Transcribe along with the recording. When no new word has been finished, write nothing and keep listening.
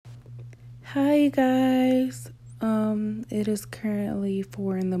Hi, you guys. It is currently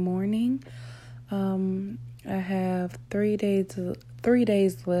 4 in the morning. I have 3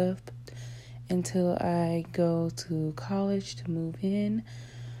 days left until I go to college to move in.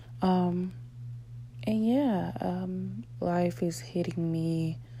 And yeah, life is hitting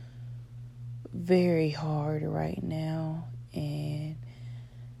me very hard right now. And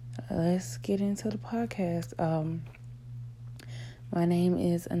let's get into the podcast. My name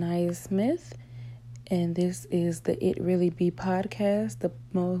is Aniya Smith, and this is the It Really Be podcast, the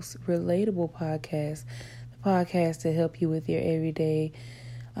most relatable podcast, the podcast to help you with your everyday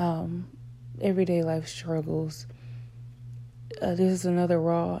life struggles. This is another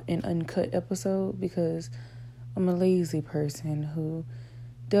raw and uncut episode because I'm a lazy person who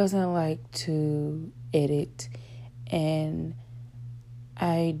doesn't like to edit, and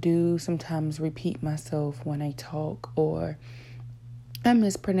I do sometimes repeat myself when I talk, or I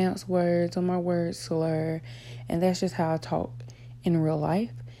mispronounce words or my words slur, and that's just how I talk in real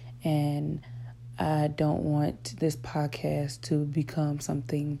life. And I don't want this podcast to become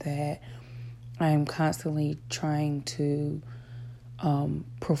something that I'm constantly trying to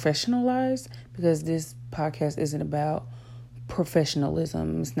professionalize, because this podcast isn't about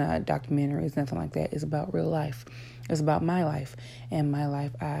professionalism. It's not a documentary. It's nothing like that. It's about real life. It's about my life. And my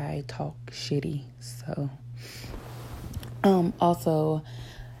life, I talk shitty. So also,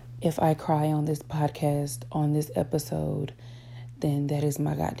 if I cry on this podcast, on this episode, then that is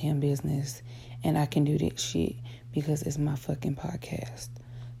my goddamn business. And I can do that shit because it's my fucking podcast.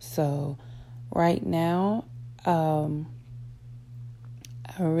 So right now, I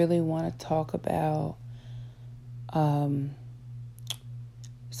really want to talk about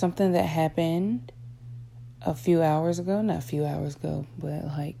something that happened not a few hours ago, but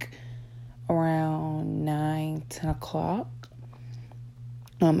like around 9-10 o'clock.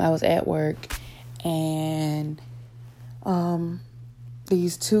 I was at work, and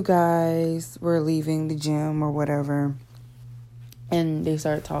these two guys were leaving the gym or whatever, and they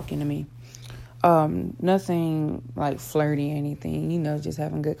started talking to me. Nothing like flirty or anything, just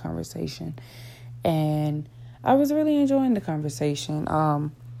having good conversation. And I was really enjoying the conversation.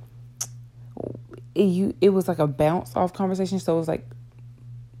 It was like a bounce off conversation, so it was like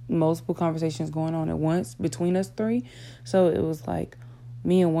multiple conversations going on at once between us three. So it was like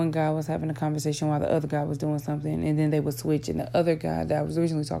me and one guy was having a conversation while the other guy was doing something, and then they would switch, and the other guy that I was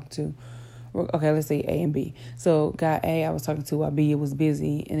originally talking to, okay, let's say A and B. So guy A, I was talking to while B was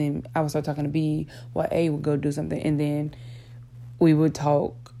busy, and then I would start talking to B while A would go do something, and then I would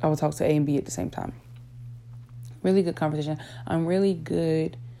talk to A and B at the same time. Really good conversation. I'm really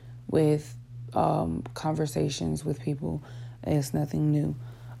good with conversations with people. It's nothing new.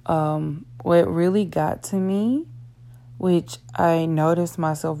 What really got to me, which I noticed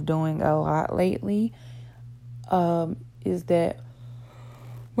myself doing a lot lately, is that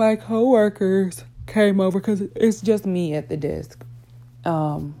my coworkers came over, because it's just me at the desk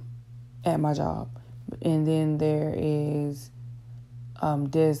at my job. And then there is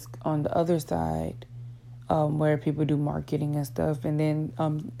desk on the other side where people do marketing and stuff. And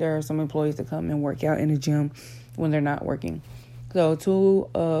then there are some employees that come and work out in the gym when they're not working. So two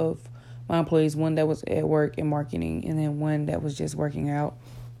of my employees, one that was at work in marketing and then one that was just working out,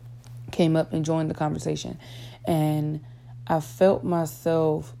 came up and joined the conversation. And I felt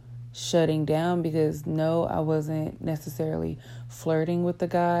myself shutting down because no, I wasn't necessarily flirting with the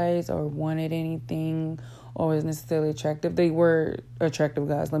guys or wanted anything or was necessarily attractive. They were attractive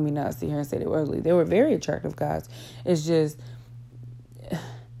guys. Let me not sit here and say they were ugly. They were very attractive guys. It's just,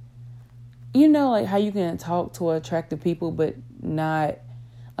 like how you can talk to attractive people but not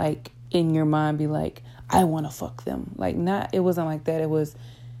like in your mind be like, I want to fuck them. Like, not, it wasn't like that. It was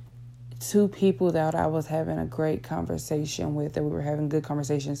two people that I was having a great conversation with, that we were having good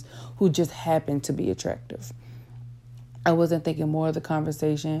conversations, who just happened to be attractive. I wasn't thinking more of the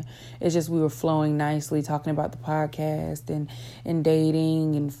conversation. It's just we were flowing nicely, talking about the podcast and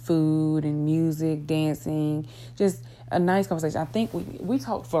dating and food and music, dancing. Just a nice conversation. I think we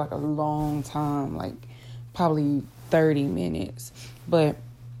talked for like a long time, like probably 30 minutes. But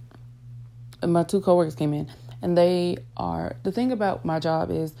my two coworkers came in, and the thing about my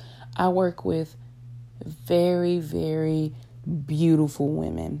job is I work with very, very beautiful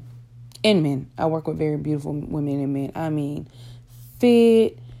women and men. I work with very beautiful women and men. I mean,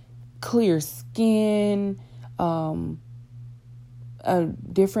 fit, clear skin, a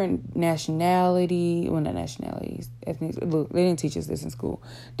different nationality. Well, not nationalities, ethnic. Look, they didn't teach us this in school.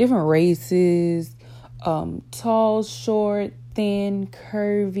 Different races, tall, short, thin,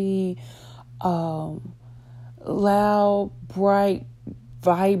 curvy, loud, bright,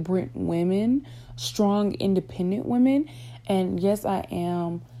 vibrant women, strong, independent women. And yes, I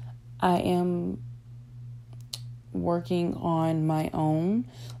am working on my own.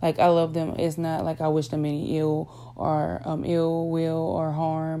 Like, I love them. It's not like I wish them any ill will or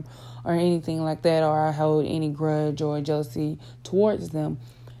harm or anything like that, or I hold any grudge or jealousy towards them.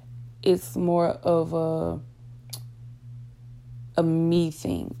 It's more of a me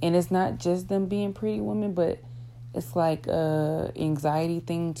thing. And it's not just them being pretty women, but it's like a anxiety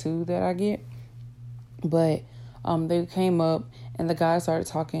thing too that I get. But they came up and the guy started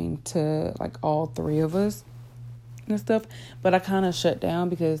talking to like all three of us and stuff. But I kind of shut down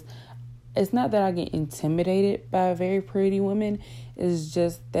because it's not that I get intimidated by very pretty women. It's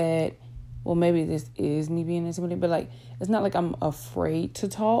just that, well, maybe this is me being intimidated, but like, it's not like I'm afraid to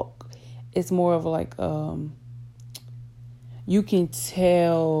talk. It's more of like, you can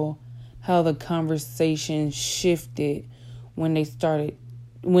tell how the conversation shifted when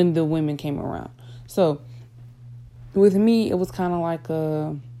the women came around. So with me, it was kind of like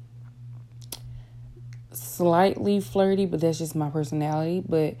a slightly flirty, but that's just my personality,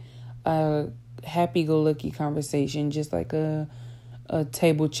 but a happy-go-lucky conversation, just like a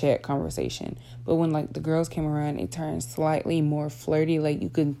table chat conversation. But when like the girls came around, it turned slightly more flirty. Like, you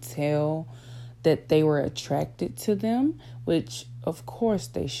could tell that they were attracted to them, which of course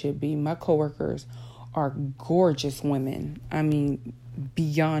they should be. My coworkers are gorgeous women. I mean,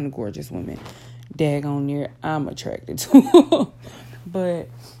 beyond gorgeous women. Daggone near I'm attracted to. But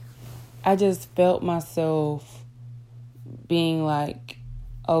I just felt myself being like,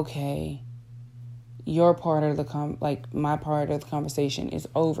 okay, your part of my part of the conversation is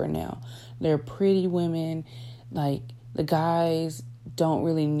over now. They're pretty women. Like, the guys don't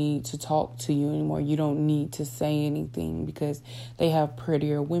really need to talk to you anymore. You don't need to say anything because they have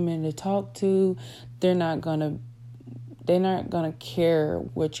prettier women to talk to. They're not gonna care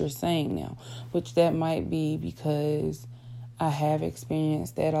what you're saying now, which that might be because I have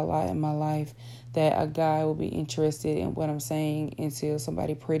experienced that a lot in my life, that a guy will be interested in what I'm saying until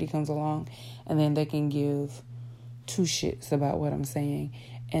somebody pretty comes along, and then they can give two shits about what I'm saying.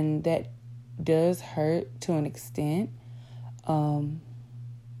 And that does hurt to an extent. I'm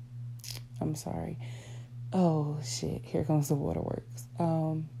sorry. Oh, shit. Here comes the waterworks.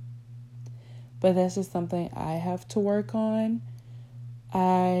 But that's just something I have to work on.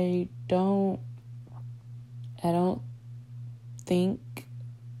 I don't think,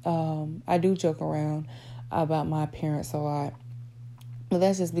 I do joke around about my appearance a lot, but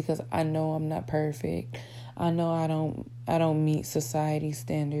that's just because I know I'm not perfect. I know I don't meet society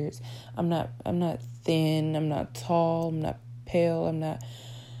standards. I'm not thin. I'm not tall. I'm not pale. I'm not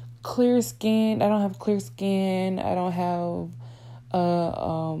clear skinned. I don't have clear skin. I don't have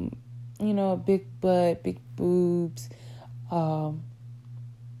a big butt, big boobs. I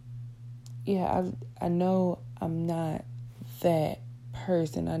know I'm not that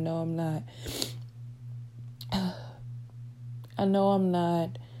person. I know I'm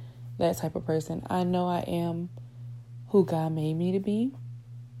not that type of person. I know I am who God made me to be.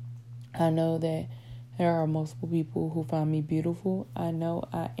 I know that there are multiple people who find me beautiful. I know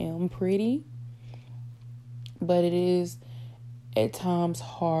I am pretty. But it is at times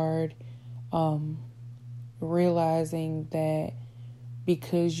hard realizing that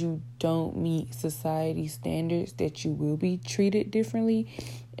because you don't meet society standards, that you will be treated differently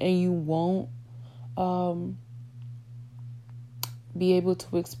and you won't be able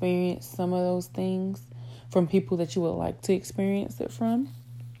to experience some of those things from people that you would like to experience it from.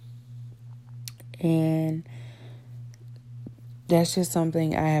 And that's just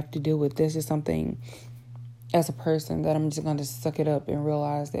something I have to deal with. That's just something as a person that I'm just going to suck it up and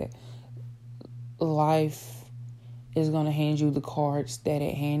realize that life is going to hand you the cards that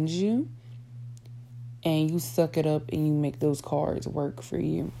it hands you, and you suck it up and you make those cards work for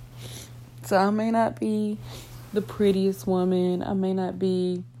you. So I may not be the prettiest woman. I may not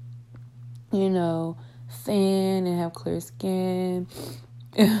be, thin and have clear skin.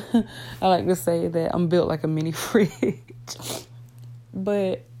 I like to say that I'm built like a mini fridge.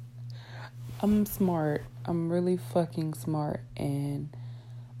 But I'm smart. I'm really fucking smart. And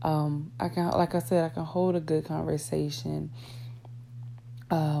I can hold a good conversation.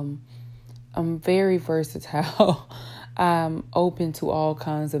 I'm very versatile. I'm open to all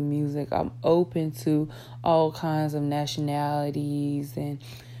kinds of music. I'm open to all kinds of nationalities and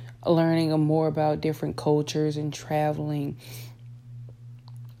learning more about different cultures and traveling.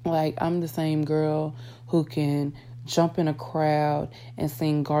 Like, I'm the same girl who can jump in a crowd and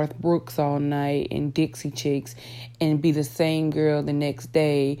sing Garth Brooks all night and Dixie Chicks, and be the same girl the next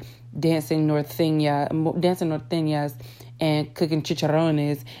day dancing norteñas and cooking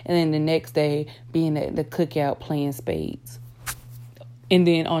chicharrones, and then the next day being at the cookout playing spades. And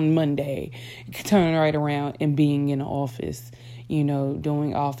then on Monday, turning right around and being in the office,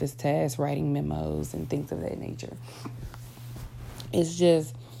 doing office tasks, writing memos, and things of that nature. It's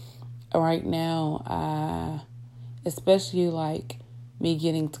just, right now, especially like me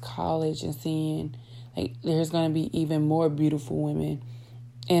getting to college and seeing like there's going to be even more beautiful women.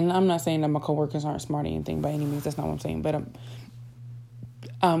 And I'm not saying that my coworkers aren't smart or anything by any means. That's not what I'm saying. But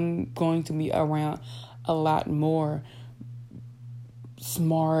I'm going to be around a lot more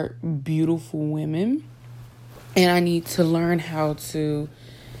smart, beautiful women. And I need to learn how to...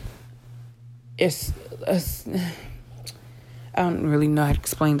 I don't really know how to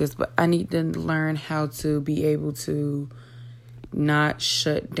explain this, but I need to learn how to be able to not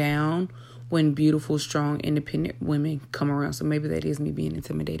shut down when beautiful, strong, independent women come around. So maybe that is me being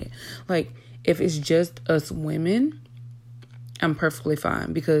intimidated. Like, if it's just us women, I'm perfectly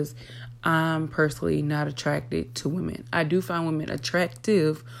fine because I'm personally not attracted to women. I do find women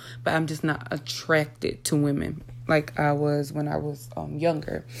attractive, but I'm just not attracted to women like I was when I was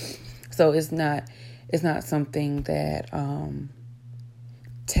younger. So it's not something that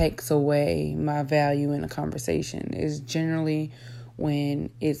takes away my value in a conversation. It's generally when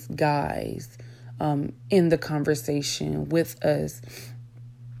it's guys in the conversation with us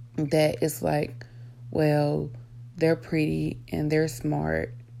that it's like, well, they're pretty and they're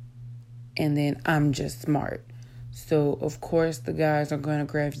smart, and then I'm just smart. So of course the guys are going to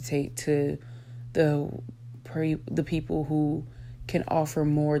gravitate to the people who can offer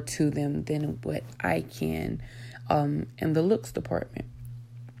more to them than what I can in the looks department.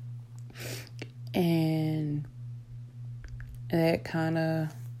 And that kind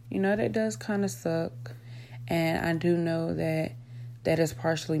of, that does kind of suck. And I do know that is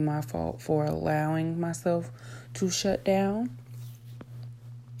partially my fault for allowing myself to shut down.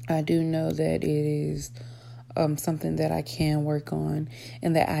 I do know that it is something that I can work on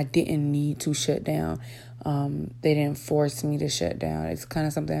and that I didn't need to shut down. They didn't force me to shut down. It's kind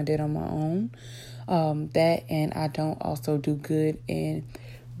of something I did on my own. That, and I don't also do good in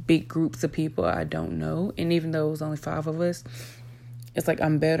big groups of people I don't know. And even though it was only 5 of us, it's like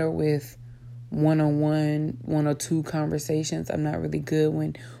I'm better with one-on-one, 1 or 2 conversations. I'm not really good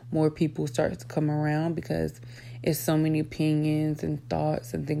when more people start to come around because it's so many opinions and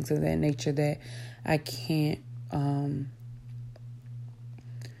thoughts and things of that nature that I can't,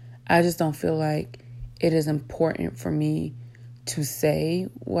 I just don't feel like it is important for me to say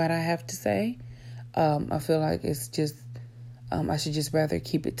what I have to say. I feel like it's just, I should just rather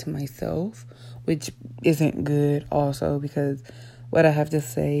keep it to myself, which isn't good also because what I have to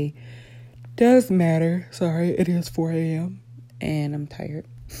say does matter. Sorry, it is 4 a.m. and I'm tired.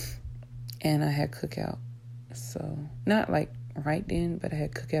 And I had cookout. So, not like right then, but I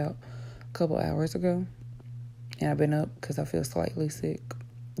had cookout a couple hours ago. And I've been up because I feel slightly sick.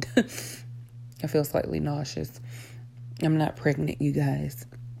 I feel slightly nauseous. I'm not pregnant, you guys.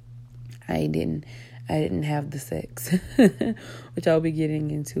 I didn't have the sex, which I'll be getting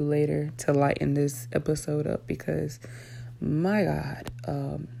into later to lighten this episode up because, my God,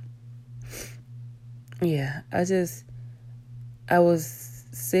 yeah, I was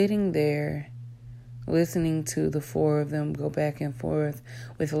sitting there listening to the 4 of them go back and forth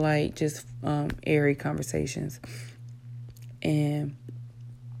with light, just airy conversations. And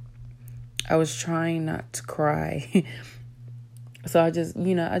I was trying not to cry. So I just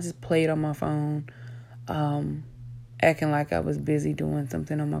played on my phone, acting like I was busy doing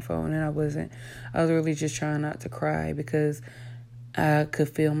something on my phone, and I wasn't. I was really just trying not to cry because I could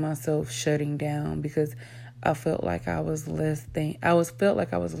feel myself shutting down because I felt like I was less than.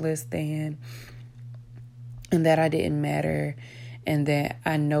 And that I didn't matter, and that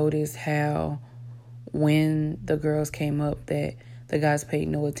I noticed how when the girls came up that the guys paid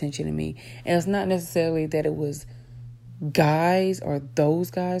no attention to me. And it's not necessarily that it was guys or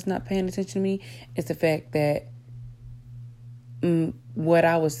those guys not paying attention to me. It's the fact that what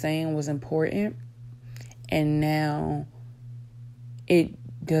I was saying was important, and now it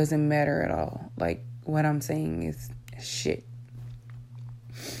doesn't matter at all. Like, what I'm saying is shit.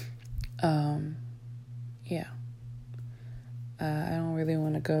 Yeah. I don't really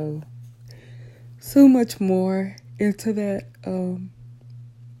want to go so much more into that,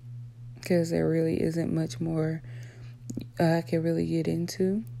 because there really isn't much more I can really get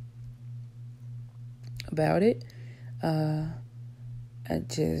into about it.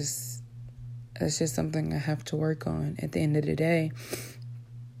 It's just something I have to work on at the end of the day.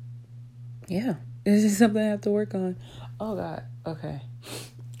 Yeah, it's just something I have to work on. Oh, God. Okay.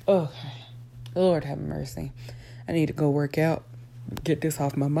 Lord have mercy. I need to go work out. Get this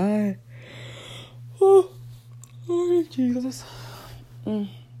off my mind. Oh, Jesus. But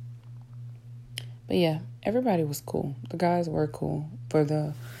yeah, everybody was cool. The guys were cool for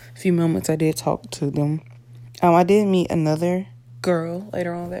the few moments I did talk to them. I did meet another girl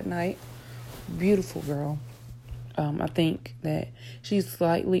later on that night. Beautiful girl. I think that she's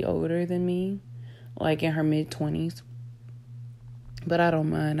slightly older than me, like in her mid-20s. But I don't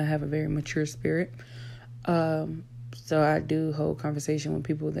mind. I have a very mature spirit. So I do hold conversation with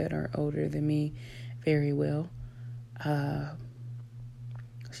people that are older than me very well. I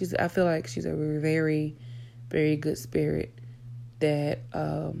feel like she's a very, very good spirit that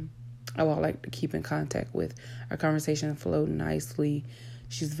I would like to keep in contact with. Our conversation flowed nicely.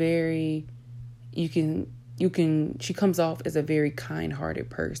 She's very, she comes off as a very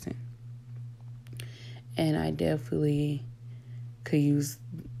kind-hearted person. And I definitely could use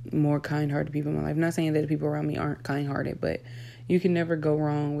more kind-hearted people in my life. I'm not saying that the people around me aren't kind-hearted, but you can never go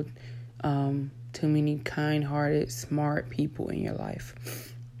wrong with too many kind-hearted, smart people in your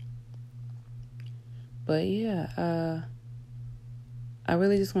life. But yeah, I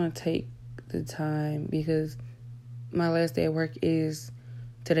really just want to take the time because my last day at work is,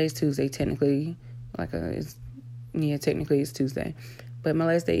 today's Tuesday technically, technically it's Tuesday, but my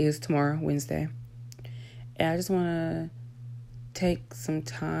last day is tomorrow, Wednesday. And I just want to take some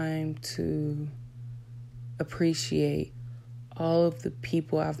time to appreciate all of the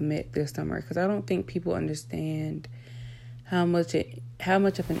people I've met this summer, because I don't think people understand how much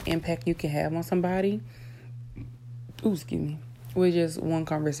of an impact you can have on somebody. With just one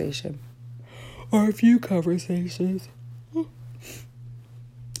conversation or a few conversations.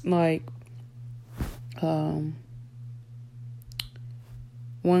 Like, one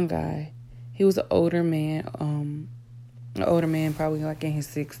guy, he was an older man, probably like in his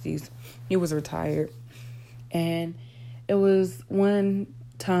 60s. He was retired. And it was one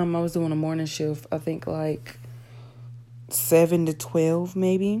time I was doing a morning shift, I think like 7 to 12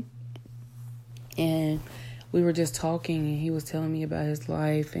 maybe. And we were just talking and he was telling me about his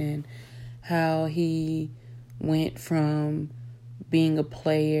life and how he went from being a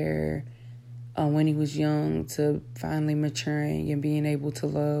player when he was young to finally maturing and being able to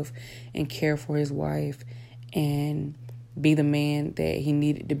love and care for his wife and be the man that he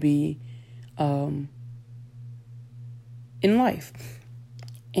needed to be in life.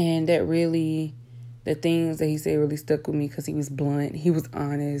 And that really, the things that he said really stuck with me because he was blunt, he was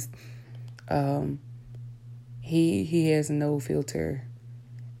honest. He has no filter,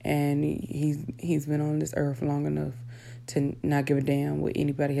 and he's been on this earth long enough to not give a damn what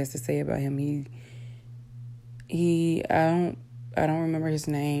anybody has to say about him. I don't remember his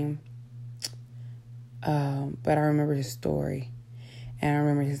name, but I remember his story, and I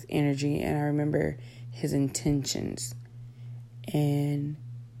remember his energy, and I remember his intentions, and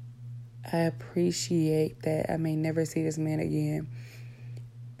I appreciate that. I may never see this man again,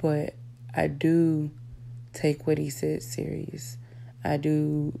 but I do take what he said serious. I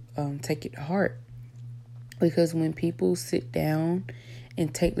do take it to heart, because when people sit down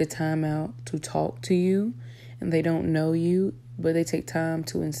and take the time out to talk to you and they don't know you, but they take time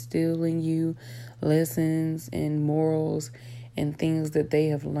to instill in you lessons and morals and things that they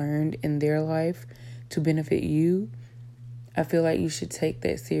have learned in their life to benefit you, I feel like you should take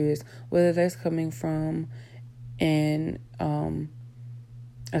that serious, whether that's coming from a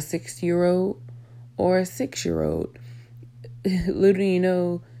 6-year-old or a 6-year-old. Literally,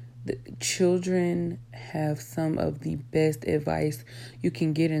 the children have some of the best advice you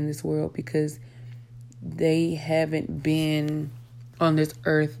can get in this world, because they haven't been on this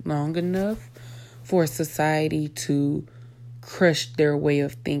earth long enough for society to crush their way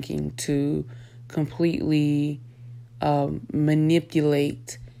of thinking, to completely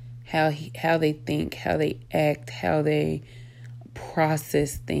manipulate how they think, how they act, how they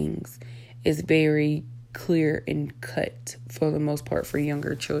process things. Is very clear and cut for the most part for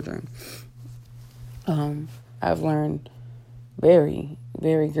younger children. I've learned very,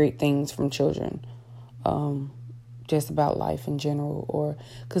 very great things from children, just about life in general, or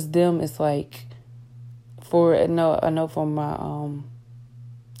because them it's like, I know from my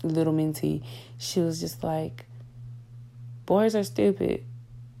little mentee, she was just like, boys are stupid.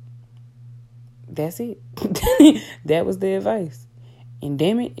 That's it. That was the advice. And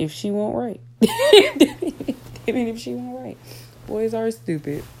damn it, if she won't right. Boys are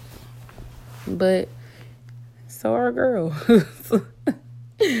stupid. But so are girls.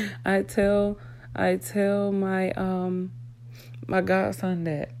 I tell my my godson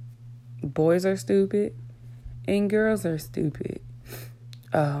that boys are stupid and girls are stupid.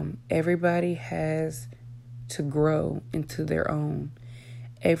 Everybody has to grow into their own.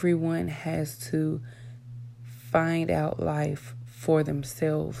 Everyone has to find out life for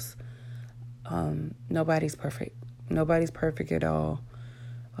themselves. Nobody's perfect. Nobody's perfect at all.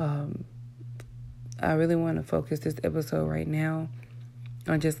 I really want to focus this episode right now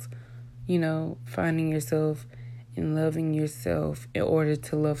on just, finding yourself and loving yourself in order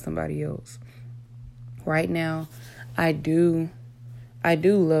to love somebody else. Right now, I do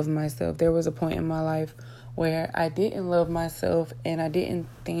love myself. There was a point in my life where I didn't love myself and I didn't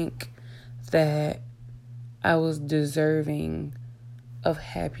think that I was deserving of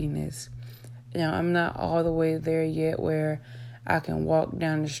happiness. Now, I'm not all the way there yet where I can walk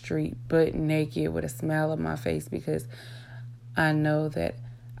down the street butt naked with a smile on my face because I know that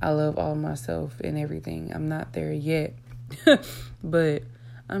I love all myself and everything. I'm not there yet, but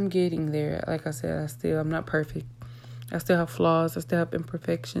I'm getting there. Like I said, I'm not perfect. I still have flaws. I still have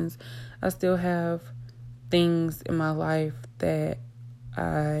imperfections. I still have things in my life that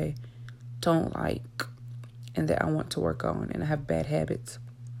I don't like and that I want to work on. And I have bad habits.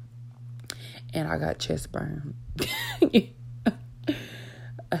 And I got chest burn.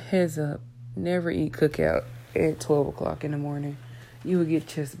 A heads up. Never eat cookout at 12 o'clock in the morning. You will get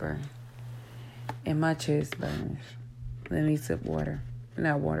chest burn. And my chest burns. Let me sip water.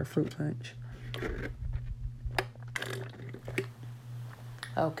 Not water, fruit punch.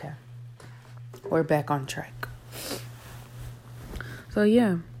 Okay. We're back on track. So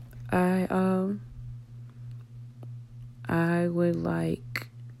yeah, I would like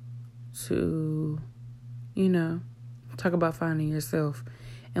to, talk about finding yourself.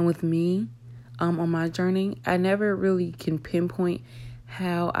 And with me, on my journey, I never really can pinpoint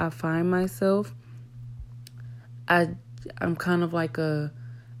how I find myself. I'm kind of like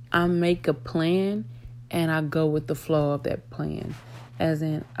I make a plan and I go with the flow of that plan. As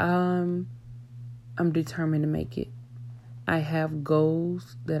in, I'm determined to make it. I have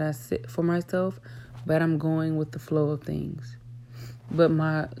goals that I set for myself, but I'm going with the flow of things. But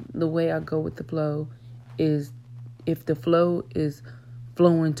the way I go with the flow is, if the flow is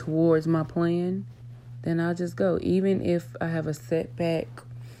flowing towards my plan, then I'll just go. Even if I have a setback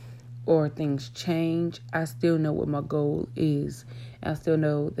or things change, I still know what my goal is. I still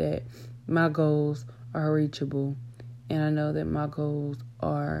know that my goals are reachable. And I know that my goals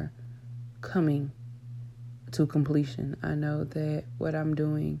are coming to completion. I know that what I'm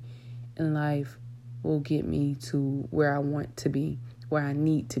doing in life will get me to where I want to be, where I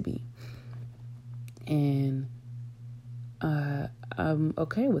need to be. And I'm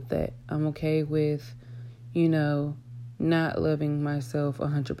okay with that. I'm okay with, not loving myself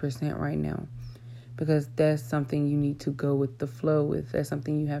 100% right now. Because that's something you need to go with the flow with. That's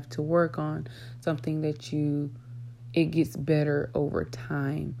something you have to work on. Something that it gets better over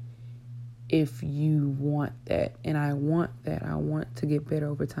time if you want that. And I want that. I want to get better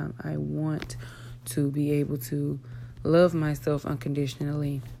over time. I want to be able to love myself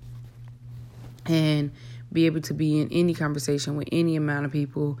unconditionally and be able to be in any conversation with any amount of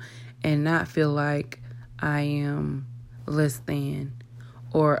people and not feel like I am less than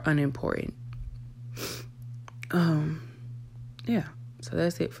or unimportant. Yeah, so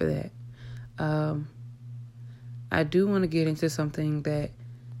that's it for that. I do want to get into something that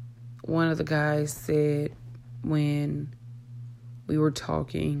one of the guys said when we were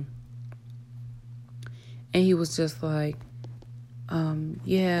talking. And he was just like,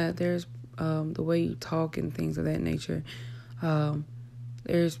 there's the way you talk and things of that nature.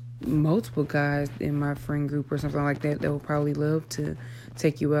 There's multiple guys in my friend group or something like that will probably love to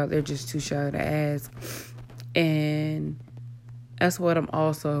take you out. They're just too shy to ask. And that's what I'm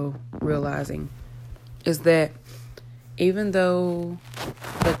also realizing is that even though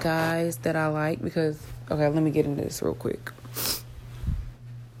the guys that I like, because, okay, let me get into this real quick.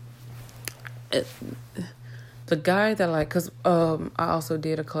 The guy that I like, because I also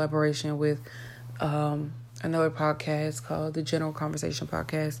did a collaboration with another podcast called the General Conversation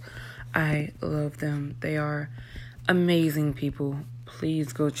Podcast. I love them. They are amazing people.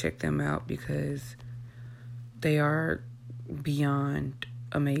 Please go check them out because they are beyond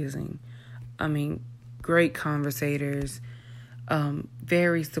amazing. I mean, great conversators,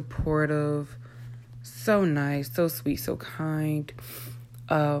 very supportive, so nice, so sweet, so kind.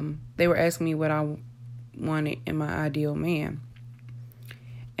 They were asking me what I wanted in my ideal man.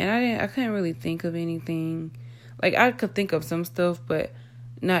 And I couldn't really think of anything. Like, I could think of some stuff, but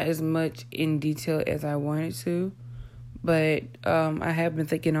not as much in detail as I wanted to. But I have been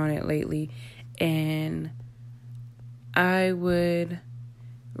thinking on it lately. And I would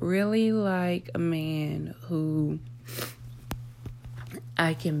really like a man who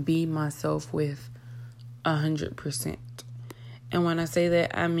I can be myself with 100%. And when I say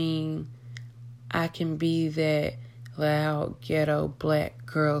that, I mean I can be that loud, ghetto, black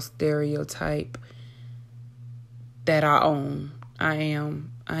girl stereotype that I own. I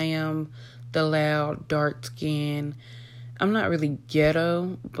am the loud, dark skin. I'm not really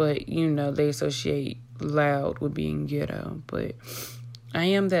ghetto, but they associate loud with being ghetto. But I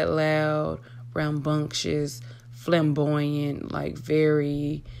am that loud, rambunctious, flamboyant, like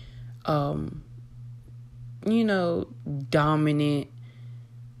very, dominant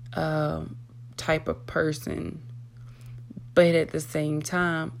type of person. But at the same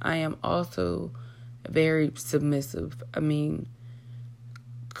time, I am also very submissive. I mean,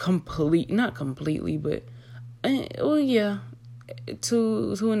 not completely, but,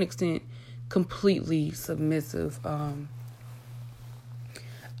 to an extent, completely submissive.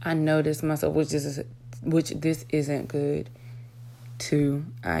 I notice myself, which this isn't good, too.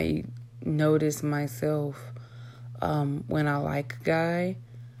 I notice myself when I like a guy,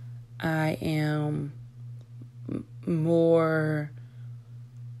 I am more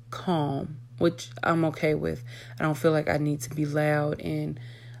calm, which I'm okay with. I don't feel like I need to be loud and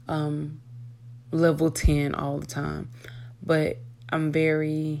level 10 all the time. But I'm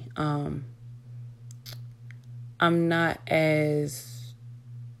very, I'm not as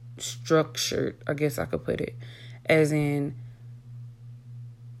structured, I guess I could put it, as in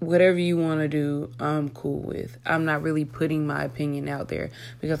whatever you want to do, I'm cool with. I'm not really putting my opinion out there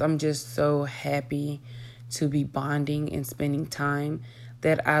because I'm just so happy to be bonding and spending time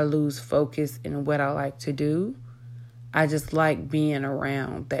that I lose focus in what I like to do. I just like being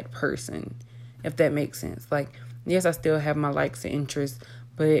around that person, if that makes sense. Like, yes, I still have my likes and interests,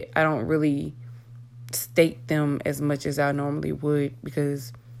 but I don't really state them as much as I normally would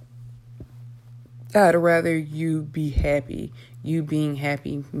because I'd rather you be happy. You being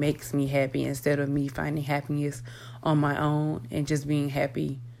happy makes me happy instead of me finding happiness on my own and just being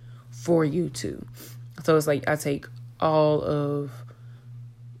happy for you too. So it's like I take all of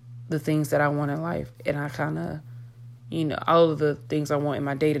the things that I want in life and I kind of, all of the things I want in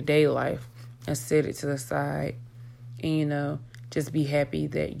my day-to-day life and set it to the side and, just be happy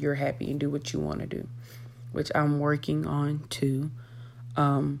that you're happy and do what you want to do, which I'm working on too.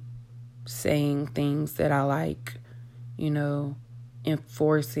 Saying things that I like,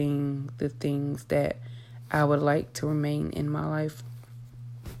 enforcing the things that I would like to remain in my life.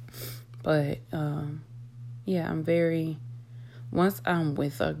 But, I'm very, when I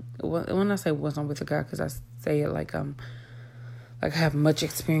say once I'm with a guy, because I say it like I have much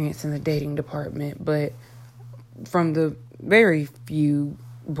experience in the dating department, but from the very few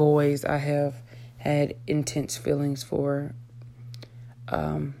boys I have had intense feelings for,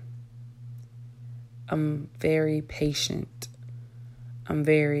 I'm very patient. I'm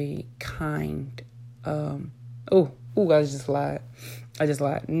very kind. I just lied.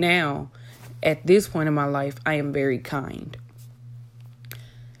 Now, at this point in my life, I am very kind.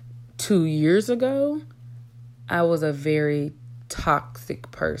 2 years ago, I was a very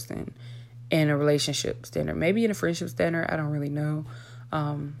toxic person in a relationship standard. Maybe in a friendship standard, I don't really know.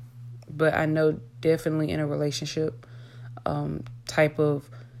 But I know definitely in a relationship type of,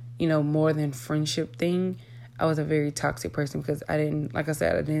 more than friendship thing, I was a very toxic person because I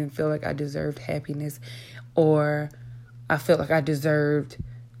didn't feel like I deserved happiness or I felt like I deserved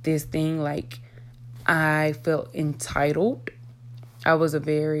this thing. Like I felt entitled. I was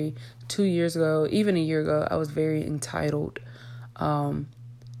 2 years ago, even a year ago, I was very entitled.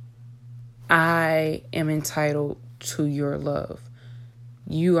 I am entitled to your love.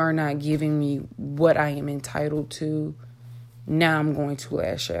 You are not giving me what I am entitled to. Now I'm going to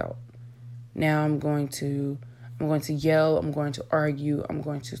lash out. Now I'm going to yell. I'm going to argue. I'm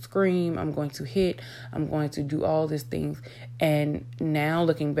going to scream. I'm going to hit. I'm going to do all these things. And now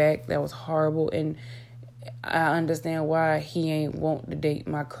looking back, that was horrible. And I understand why he ain't want to date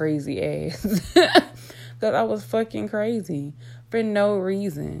my crazy ass. Because I was fucking crazy for no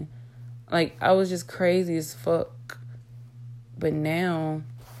reason. Like, I was just crazy as fuck. But now,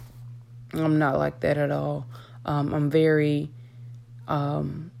 I'm not like that at all. I'm very,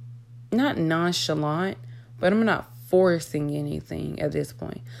 not nonchalant, but I'm not forcing anything at this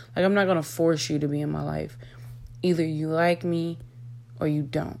point. Like, I'm not going to force you to be in my life. Either you like me or you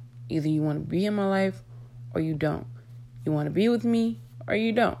don't. Either you want to be in my life or you don't. You want to be with me or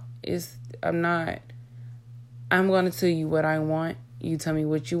you don't. I'm going to tell you what I want. You tell me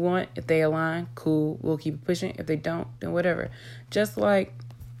what you want. If they align, cool. We'll keep it pushing. If they don't, then whatever. Just like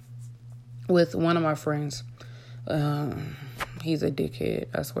with one of my friends. He's a dickhead.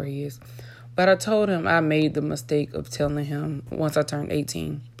 I swear he is. But I told him I made the mistake of telling him once I turned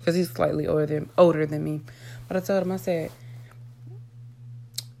 18. because he's slightly older than me. But I told him, I said,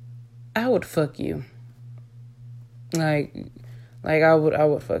 I would fuck you. Like I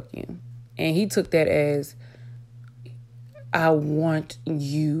would fuck you. And he took that as, I want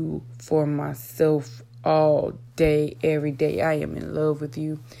you for myself all day, every day. I am in love with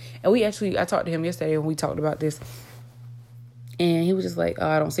you. And I talked to him yesterday and we talked about this. And he was just like, oh,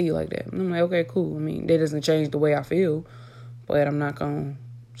 I don't see you like that. And I'm like, okay, cool. I mean, that doesn't change the way I feel. But I'm not going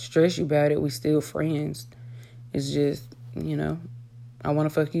to stress you about it. We still friends. It's just, I want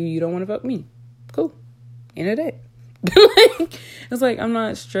to fuck you. You don't want to fuck me. Cool. End of that. It's like, I'm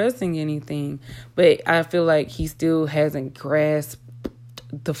not stressing anything. But I feel like he still hasn't grasped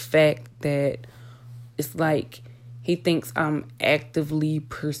the fact that it's like he thinks I'm actively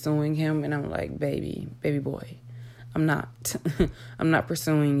pursuing him. And I'm like, baby boy, I'm not. I'm not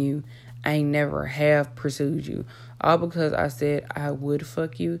pursuing you. I never have pursued you. All because I said I would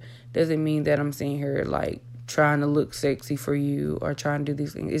fuck you doesn't mean that I'm sitting here like trying to look sexy for you or trying to do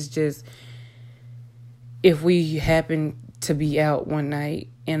these things. It's just, if we happen to be out one night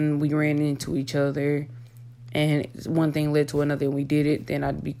and we ran into each other and one thing led to another and we did it, then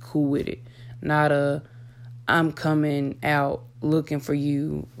I'd be cool with it. Not I'm coming out looking for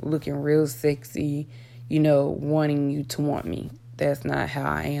you, looking real sexy, wanting you to want me. That's not how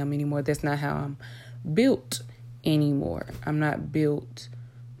I am anymore. That's not how I'm built anymore. I'm not built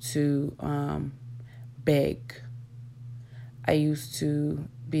to beg. I used to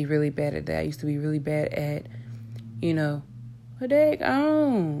be really bad at that. I used to be really bad at, dang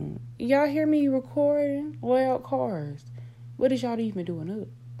on. Y'all hear me recording loud cars. What is y'all even doing up?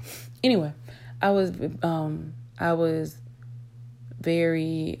 Anyway, I was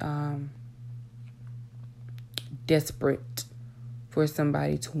very desperate for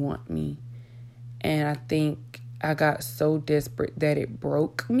somebody to want me. And I think I got so desperate that it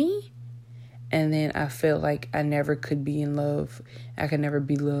broke me. And then I felt like I never could be in love. I could never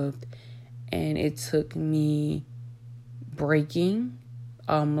be loved. And it took me breaking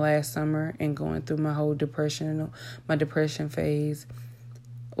last summer and going through my whole depression phase.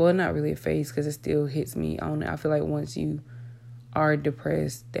 Well, not really a phase because it still hits me on it. I feel like once you are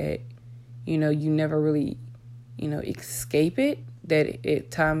depressed that, you never really, escape it. That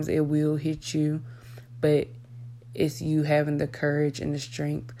at times it will hit you. But it's you having the courage and the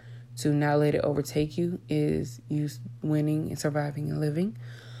strength to not let it overtake you, is you winning and surviving and living.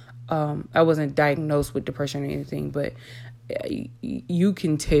 I wasn't diagnosed with depression or anything, but you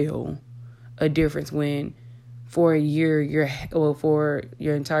can tell a difference when for a year, for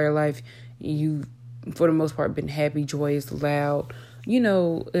your entire life, you, for the most part, been happy, joyous, loud.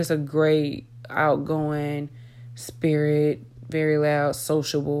 There's a great outgoing spirit, very loud,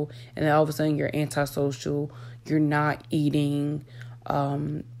 sociable, and then all of a sudden you're antisocial. You're not eating.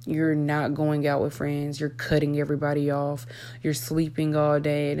 You're not going out with friends. You're cutting everybody off. You're sleeping all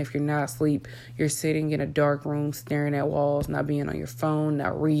day. And if you're not asleep, you're sitting in a dark room, staring at walls, not being on your phone,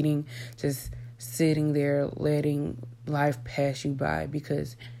 not reading, just sitting there letting life pass you by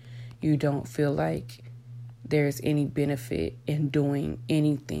because you don't feel like there's any benefit in doing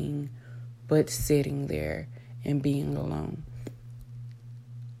anything but sitting there and being alone.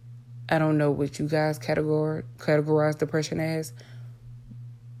 I don't know what you guys categorize depression as,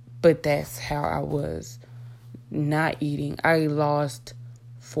 but that's how I was. Not eating. I lost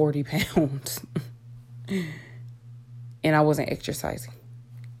 40 pounds. And I wasn't exercising.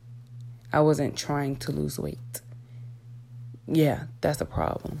 I wasn't trying to lose weight. Yeah, that's a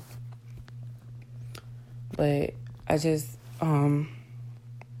problem. But I just, I'm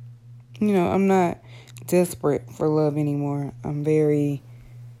not desperate for love anymore. I'm very,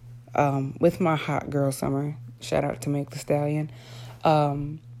 with my hot girl summer, shout out to Meg the Stallion,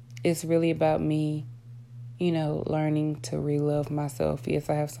 it's really about me, learning to re-love myself. Yes,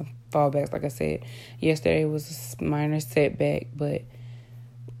 I have some fallbacks. Like I said, yesterday was a minor setback, but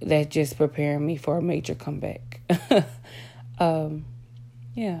that's just preparing me for a major comeback.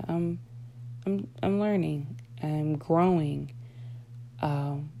 Yeah, I'm learning. I'm growing.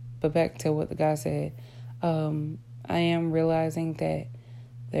 But back to what the guy said, I am realizing that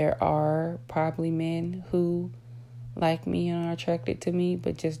there are probably men who like me and are attracted to me,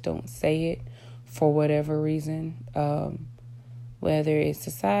 but just don't say it for whatever reason. Whether it's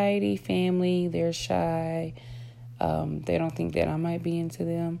society, family, they're shy. They don't think that I might be into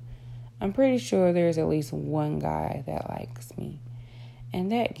them. I'm pretty sure there's at least one guy that likes me.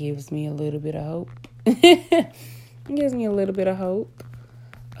 And that gives me a little bit of hope. It gives me a little bit of hope.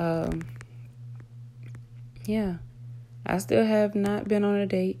 Yeah. I still have not been on a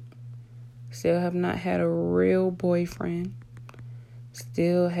date. Still have not had a real boyfriend.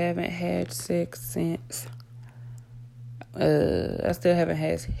 Still haven't had sex since. I still haven't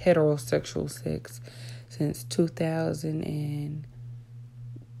had heterosexual sex since 2013,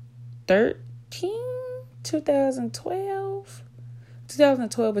 2012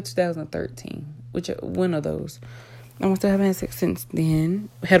 or 2013. One of those. I still haven't had sex since then.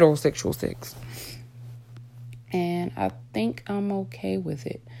 Heterosexual sex. And I think I'm okay with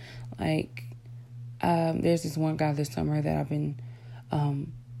it. Like, there's this one guy this summer that I've been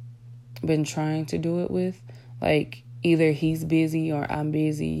trying to do it with. Like, either he's busy or I'm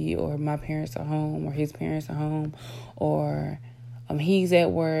busy, or my parents are home or his parents are home, or he's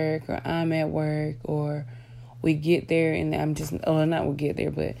at work or I'm at work, or we get there and not we get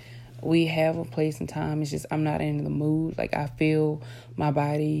there, but we have a place and time. It's just I'm not in the mood. Like, I feel my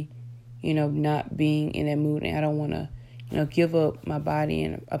body, not being in that mood, and I don't want to, give up my body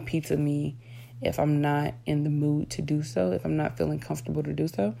and a piece of me if I'm not in the mood to do so, if I'm not feeling comfortable to do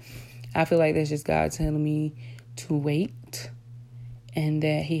so. I feel like that's just God telling me to wait, and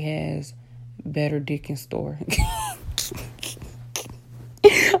that he has better dick in store.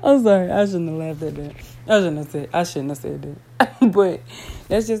 I'm sorry, I shouldn't have laughed at that. I shouldn't have said that. But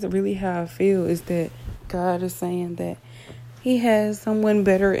that's just really how I feel, is that God is saying that he has someone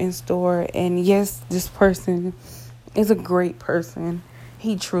better in store. And yes, this person is a great person.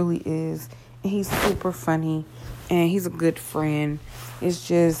 He truly is. And he's super funny, and he's a good friend. It's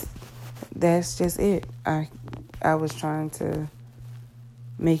just, that's just it. I was trying to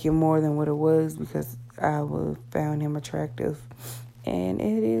make it more than what it was, because I found him attractive, and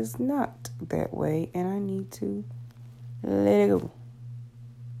it is not that way, and I need to let it go.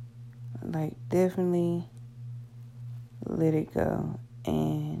 Like, definitely let it go.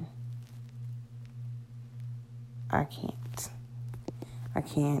 And I can't,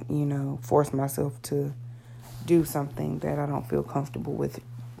 force myself to do something that I don't feel comfortable with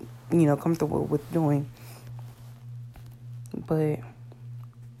doing. But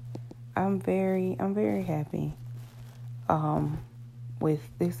I'm very happy with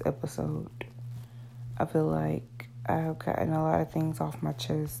this episode. I feel like I've gotten a lot of things off my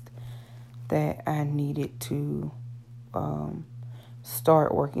chest that I needed to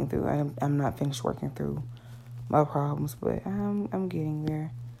start working through. I'm not finished working through my problems, but I'm getting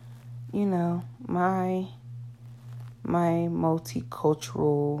there. My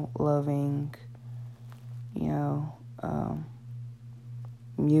multicultural, loving,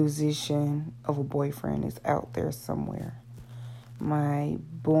 musician of a boyfriend is out there somewhere. My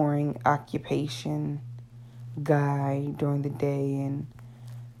boring occupation guy during the day and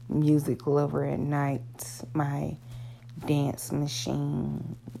music lover at night, my dance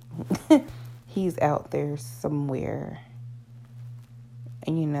machine, he's out there somewhere.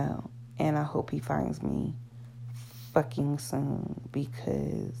 And I hope he finds me fucking soon,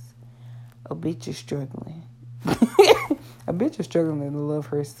 because a bitch is struggling. A bitch is struggling to love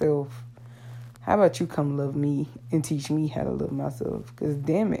herself. How about you come love me and teach me how to love myself? Because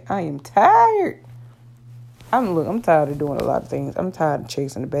damn it, I am tired. I'm tired of doing a lot of things. I'm tired of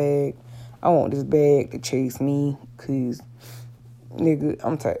chasing the bag. I want this bag to chase me, because, nigga,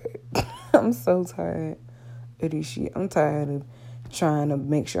 I'm tired. I'm so tired of this shit. I'm tired of trying to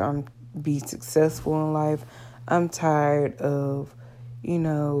make sure I'm be successful in life. I'm tired of,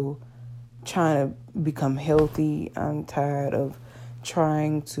 trying to become healthy. I'm tired of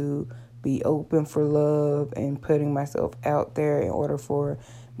trying to be open for love and putting myself out there in order for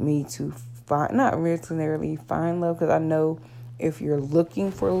me to not necessarily find love, because I know if you're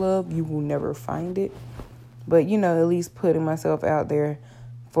looking for love, you will never find it. But, at least putting myself out there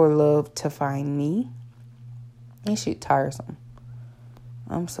for love to find me. This shit tiresome.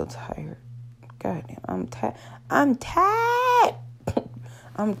 I'm so tired. Goddamn, I'm tired. I'm tired.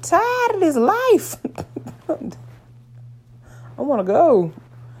 I'm tired of this life. I want to go.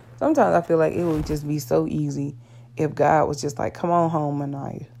 Sometimes I feel like it would just be so easy if God was just like, come on home,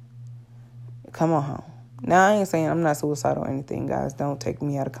 Aniya. Come on home. Now, I ain't saying I'm not suicidal or anything, guys. Don't take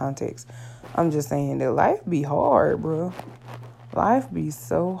me out of context. I'm just saying that life be hard, bro. Life be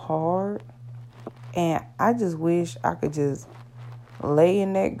so hard. And I just wish I could just lay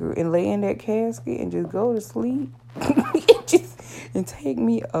in that casket and just go to sleep. And take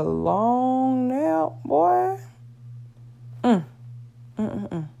me a long nap, boy. A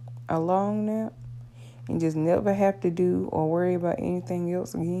long nap. And just never have to do or worry about anything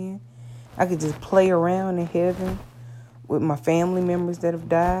else again. I could just play around in heaven with my family members that have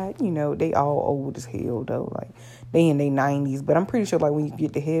died. They all old as hell, though. Like, they in their 90s. But I'm pretty sure, like, when you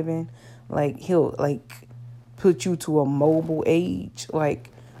get to heaven, like, he'll, like, put you to a mobile age, like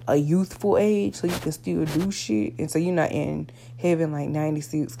a youthful age so you can still do shit. And so you're not in heaven like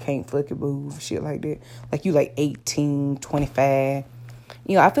 96, can't fucking move, shit like that. Like you like 18, 25.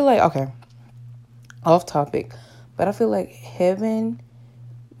 You know, I feel like, okay, off topic, but I feel like heaven,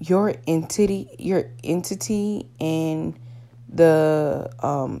 your entity and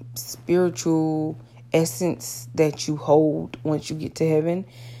the spiritual essence that you hold once you get to heaven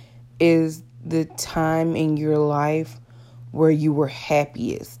is the time in your life where you were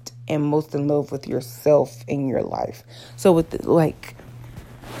happiest and most in love with yourself in your life. So with the, like,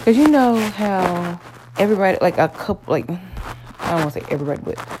 because you know how everybody, like a couple, like, I don't want to say everybody,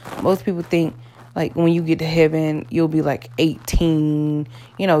 but most people think like when you get to heaven, you'll be like 18,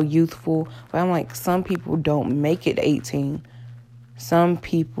 you know, youthful. But I'm like, some people don't make it 18. Some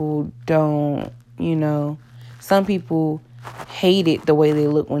people don't, you know, some people hated the way they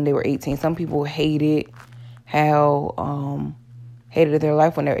look when they were 18. Some people hated how, hated their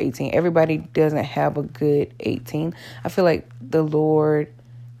life when they're 18. Everybody doesn't have a good 18. I feel like the Lord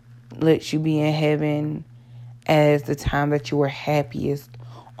lets you be in heaven as the time that you were happiest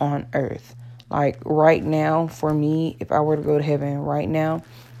on earth. Like right now, for me, if I were to go to heaven right now,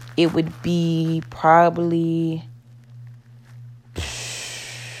 it would be probably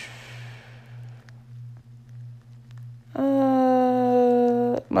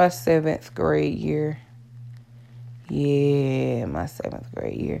my 7th grade year. Yeah, my 7th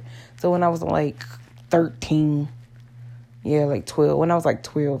grade year. So when I was like 13, yeah, like 12. When I was like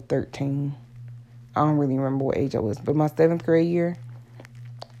 12, 13, I don't really remember what age I was. But my 7th grade year,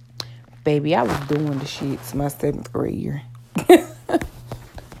 baby, I was doing the shits my 7th grade year.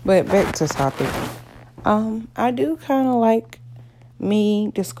 But back to topic. I do kind of like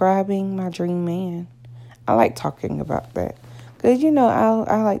me describing my dream man. I like talking about that. Because, you know,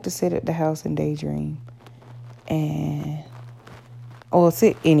 I like to sit at the house and daydream. Or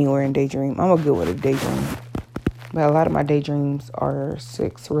sit anywhere and daydream. I'm a good one at daydream. But a lot of my daydreams are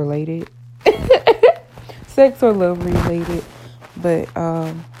sex related. Sex or love related. But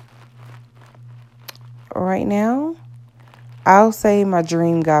right now, I'll say my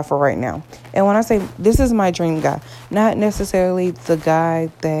dream guy for right now. And when I say this is my dream guy, not necessarily the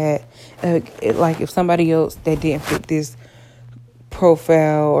guy that, like if somebody else that didn't fit this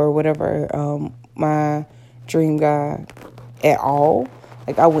profile or whatever, my dream guy at all.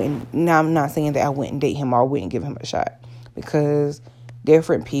 Like I wouldn't, now I'm not saying that I wouldn't date him or I wouldn't give him a shot. Because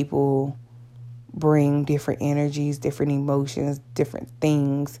different people bring different energies, different emotions, different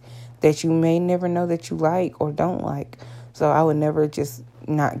things that you may never know that you like or don't like. So I would never just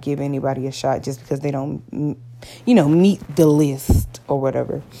not give anybody a shot just because they don't, you know, meet the list or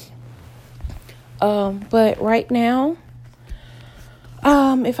whatever. But right now,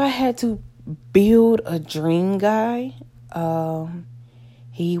 if I had to build a dream guy,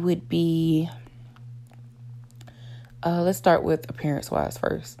 he would be, let's start with appearance-wise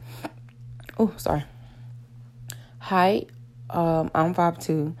first. Oh, sorry. Height, I'm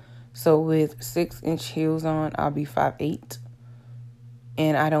 5'2", so with 6-inch heels on, I'll be 5'8",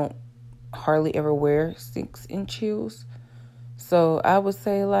 and I don't hardly ever wear 6-inch heels, so I would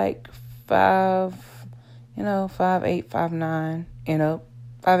say like 5'8", 5'9", and up,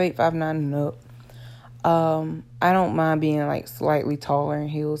 5'8", 5'9", and up. I don't mind being like slightly taller in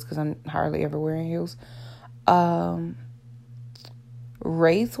heels because I'm hardly ever wearing heels.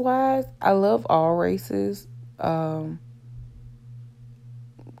 Race-wise, I love all races.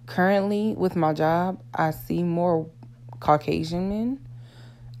 Currently, with my job, I see more Caucasian men.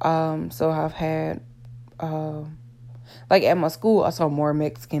 So I've had, like at my school, I saw more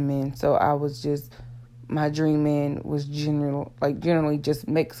Mexican men. So I was just, my dream man was generally just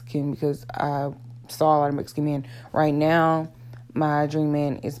Mexican because I saw a lot of Mexican men. Right now, my dream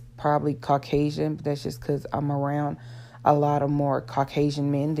man is probably Caucasian, but that's just because I'm around a lot of more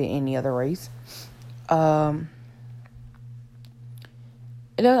Caucasian men than any other race. I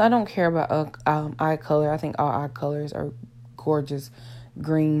don't care about eye color. I think all eye colors are gorgeous.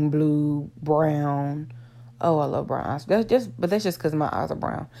 Green, blue, brown. Oh, I love brown eyes. But that's just because my eyes are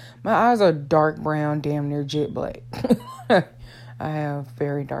brown. My eyes are dark brown, damn near jet black. I have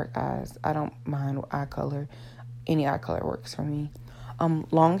very dark eyes. I don't mind eye color. Any eye color works for me.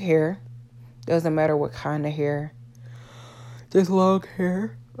 Long hair. Doesn't matter what kind of hair. Just long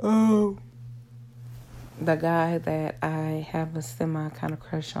hair. Oh. The guy that I have a semi kind of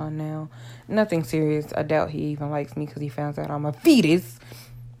crush on now. Nothing serious. I doubt he even likes me because he found out I'm a fetus.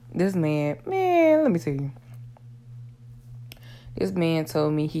 This man, let me tell you. This man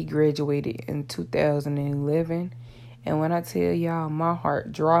told me he graduated in 2011. And when I tell y'all my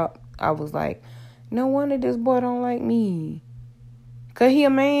heart dropped, I was like, no wonder this boy don't like me. Cause he a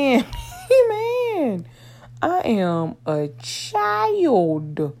man. He a man. I am a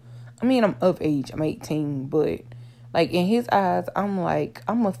child. I mean, I'm of age. I'm 18, but like in his eyes, I'm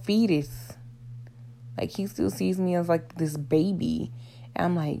a fetus. Like he still sees me as like this baby. And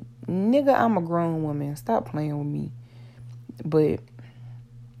I'm like, nigga, I'm a grown woman. Stop playing with me. But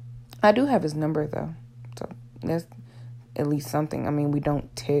I do have his number though. So that's at least something. I mean, we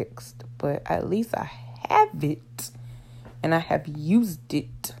don't text, but at least I have it. And I have used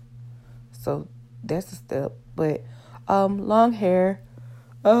it. So that's a step. But long hair.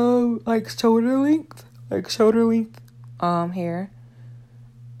 Like shoulder length. Hair. Shoulder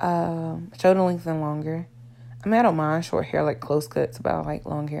length and longer. I mean, I don't mind short hair, like close cuts, but I like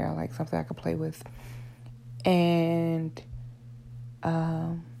long hair. I like something I can play with. And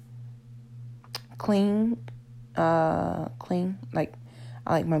clean. Like,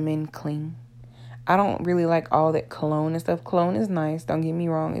 I like my men clean. I don't really like all that cologne and stuff. Cologne is nice. Don't get me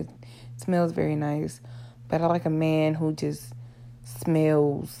wrong. It smells very nice. But I like a man who just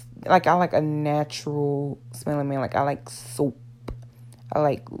smells. Like, I like a natural smelling man. Like, I like soap. I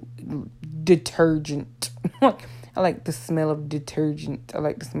like detergent. I like the smell of detergent. I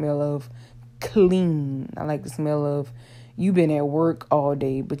like the smell of clean. I like the smell of you've been at work all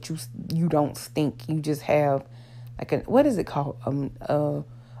day, but you don't stink. You just have like what is it called?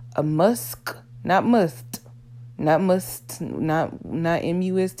 A musk, not must, not must, not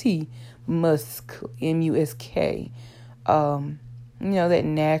MUST, musk, MUSK. That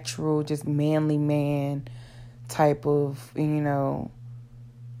natural, just manly man type of,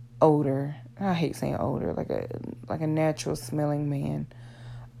 odor. I hate saying odor, like a natural smelling man.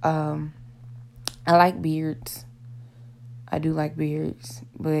 I like beards. I do like beards,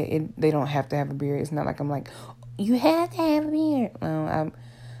 but they don't have to have a beard. It's not like I'm like, you have to have a beard. No,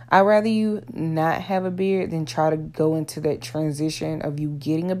 I'd rather you not have a beard than try to go into that transition of you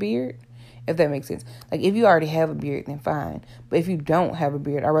getting a beard, if that makes sense. Like, if you already have a beard, then fine. But if you don't have a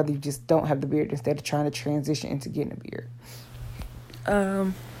beard, I'd rather you just don't have the beard instead of trying to transition into getting a beard.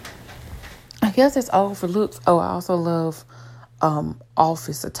 I guess it's all for looks. Oh, I also love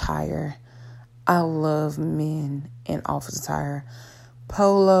office attire. I love men in office attire.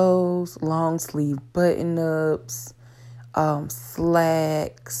 Polos, long sleeve button-ups,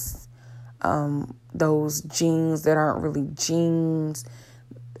 slacks, those jeans that aren't really jeans.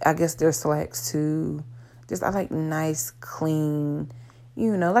 I guess they're slacks too. I like nice, clean,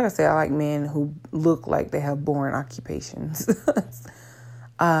 like I said, I like men who look like they have boring occupations.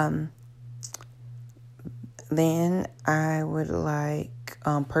 Then I would like,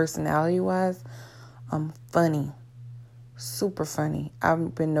 personality-wise, funny. Super funny.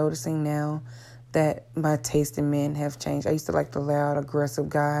 I've been noticing now that my taste in men have changed. I used to like the loud, aggressive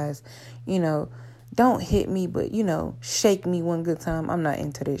guys. Don't hit me, but, shake me one good time. I'm not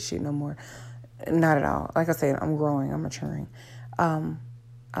into that shit no more. Not at all. Like I said, I'm growing. I'm maturing. I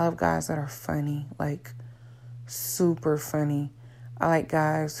love guys that are funny, like super funny. I like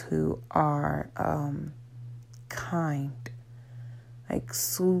guys who are kind, like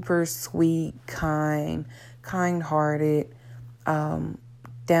super sweet, kind-hearted,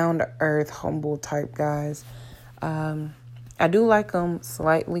 down-to-earth, humble type guys. I do like them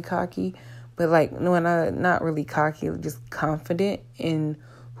slightly cocky, but like when not really cocky, just confident in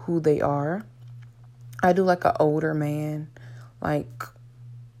who they are. I do like an older man,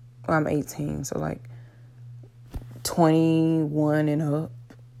 I'm 18, so like 21 and up.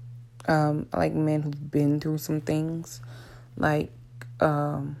 I like men who've been through some things, been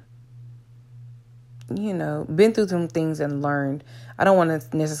through some things and learned. I don't want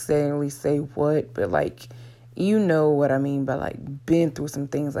to necessarily say what, but like, what I mean by like been through some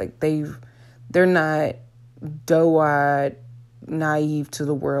things. Like they're not doe-eyed, naive to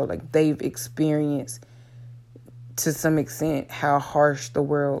the world. Like they've experienced to some extent how harsh the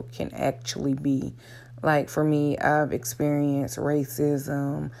world can actually be. Like for me, I've experienced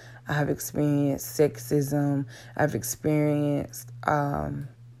racism. I have experienced sexism. I've experienced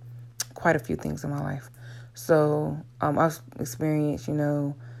quite a few things in my life. So I've experienced,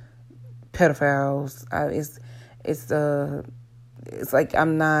 pedophiles. It's like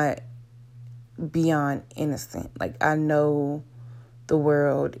I'm not beyond innocent. Like I know the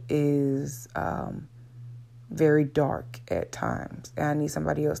world is very dark at times, and I need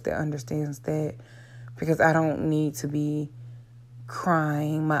somebody else that understands that, because I don't need to be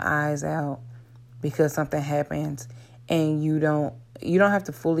crying my eyes out because something happens, and you don't have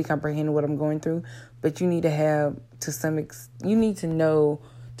to fully comprehend what I'm going through, but you need to have you need to know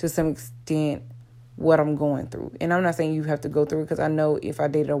to some extent what I'm going through. And I'm not saying you have to go through it, because I know if I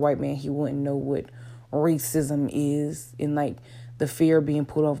dated a white man, he wouldn't know what racism is and like the fear of being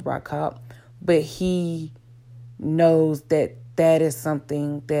pulled over by a cop. But he knows that that is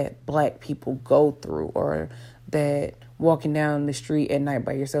something that Black people go through, or that walking down the street at night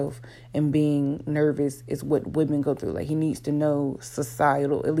by yourself and being nervous is what women go through. Like, he needs to know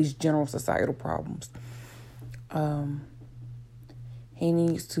societal, at least general societal problems. He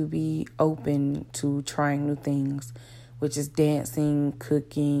needs to be open to trying new things, which is dancing,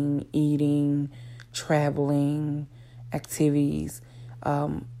 cooking, eating, traveling, activities.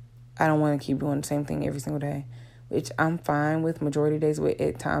 I don't want to keep doing the same thing every single day, which I'm fine with majority of days, but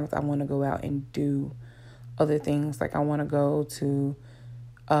at times I want to go out and do other things. Like, I want to go to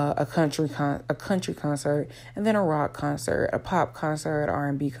a country concert, and then a rock concert, a pop concert,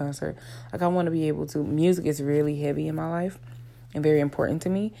 R&B concert. Like, I want to be able to. Music is really heavy in my life and very important to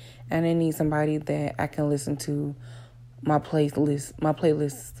me, and I need somebody that I can listen to my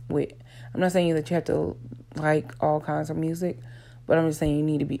playlist with. I'm not saying that you have to like all kinds of music, but I'm just saying you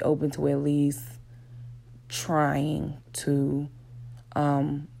need to be open to at least trying to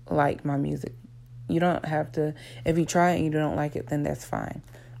like my music. You don't have to. If you try it and you don't like it, then that's fine.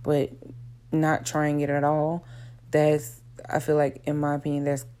 But not trying it at all, I feel like, in my opinion,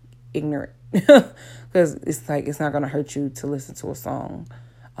 that's ignorant. Because it's like, it's not going to hurt you to listen to a song,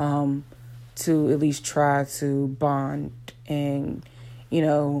 to at least try to bond and,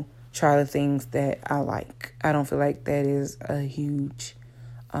 try the things that I like. I don't feel like that is a huge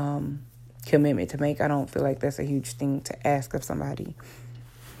commitment to make. I don't feel like that's a huge thing to ask of somebody.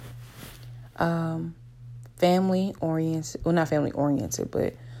 Family oriented, well, not family oriented,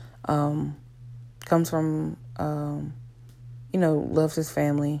 but comes from, loves his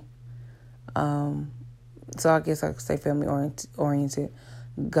family. So I guess I could say family oriented,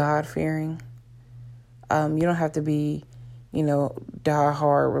 God-fearing. You don't have to be,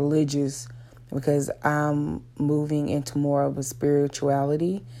 die-hard religious, because I'm moving into more of a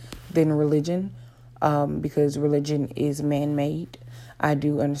spirituality than religion, because religion is man-made. I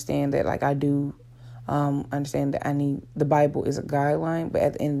do understand that, I do understand that the Bible is a guideline, but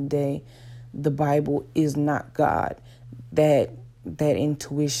at the end of the day, the Bible is not God. That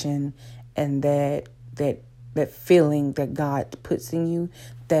intuition and that feeling that God puts in you,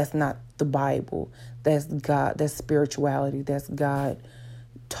 that's not the Bible. That's God. That's spirituality. That's God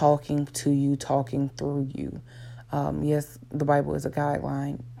talking to you, talking through you. Yes, the Bible is a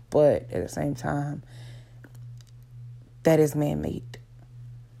guideline, but at the same time, that is man-made.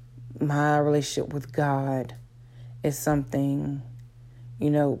 My relationship with God is something,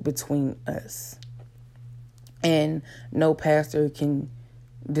 between us. And no pastor can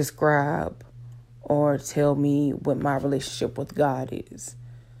describe or tell me what my relationship with God is.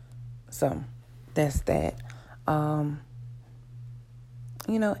 So that's that.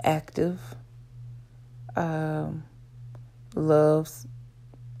 Active. Loves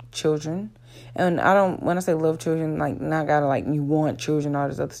children. And when I say love children, not gotta you want children, all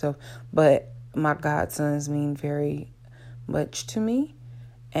this other stuff, but my godsons mean very much to me,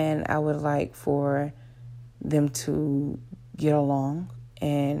 and I would like for them to get along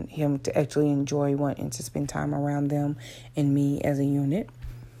and him to actually enjoy wanting to spend time around them and me as a unit.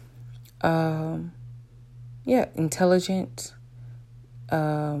 Intelligent,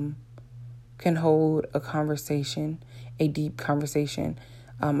 can hold a conversation, a deep conversation.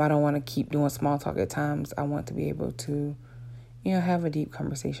 I don't want to keep doing small talk at times. I want to be able to, have a deep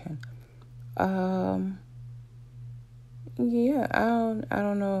conversation. I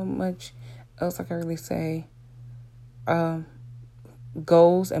don't know much else I can really say.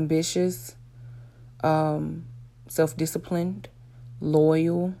 Goals, ambitious, self-disciplined,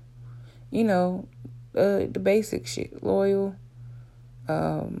 loyal, the basic shit. Loyal,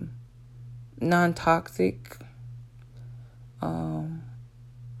 non-toxic,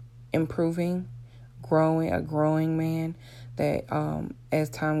 improving, a growing man that as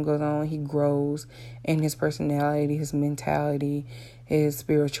time goes on, he grows in his personality, his mentality, his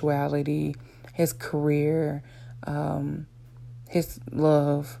spirituality, his career, his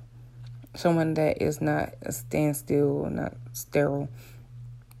love. Someone that is not a standstill, not sterile.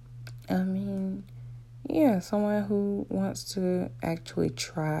 Someone who wants to actually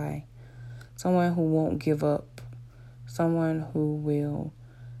try. Someone who won't give up. Someone who will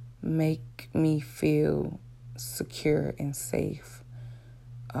make me feel secure and safe.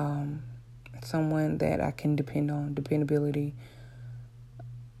 Someone that I can depend on. Dependability.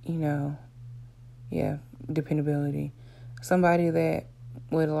 Dependability. Somebody that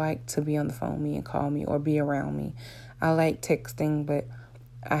would like to be on the phone with me and call me or be around me. I like texting, but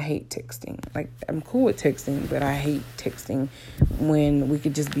I hate texting. I'm cool with texting, but I hate texting when we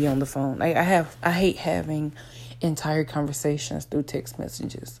could just be on the phone. I hate having entire conversations through text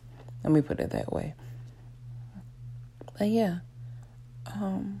messages. Let me put it that way. But yeah,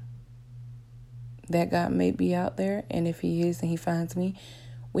 that guy may be out there, and if he is and he finds me,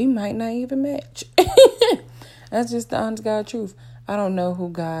 we might not even match. That's just the honest God truth. I don't know who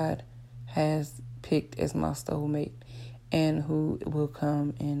God has picked as my soulmate and who will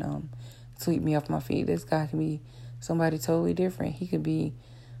come and sweep me off my feet. This guy can be somebody totally different. He could be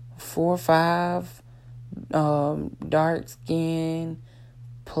 4'5", dark skin,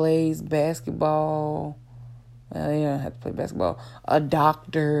 plays basketball. Well, you don't have to play basketball. A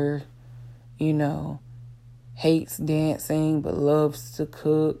doctor, hates dancing but loves to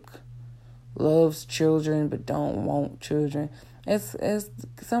cook, loves children but don't want children. It's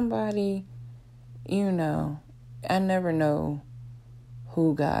somebody, I never know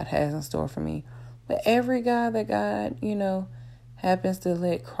who God has in store for me. But every guy that God, happens to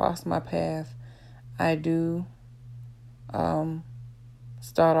let cross my path, I do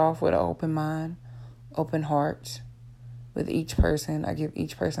start off with an open mind, open heart with each person. I give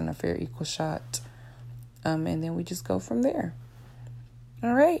each person a fair equal shot. And then we just go from there.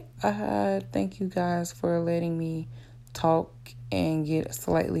 All right. Thank you guys for letting me talk and get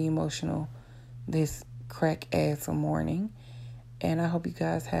slightly emotional this crack-ass morning. And I hope you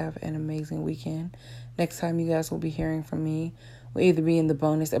guys have an amazing weekend. Next time you guys will be hearing from me will either be in the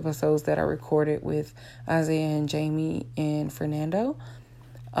bonus episodes that I recorded with Isaiah and Jamie and Fernando,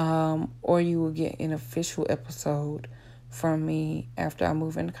 or you will get an official episode from me after I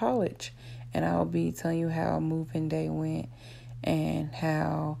move into college. And I'll be telling you how moving day went and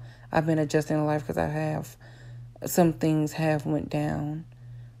how I've been adjusting to life, because I have some things have went down.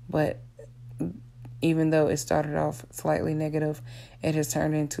 But even though it started off slightly negative, it has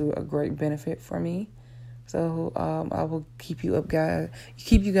turned into a great benefit for me. So I will keep you guys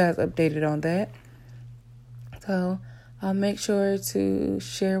updated on that. So make sure to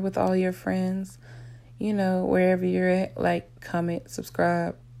share with all your friends, wherever you're at. Like, comment,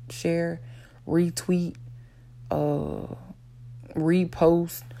 subscribe, share, retweet,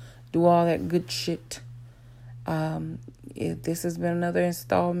 repost, do all that good shit. This has been another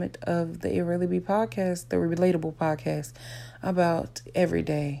installment of the Really Be podcast, the relatable podcast about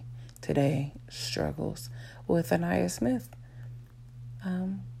everyday today struggles with Aniya Smith.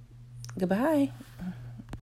 Goodbye.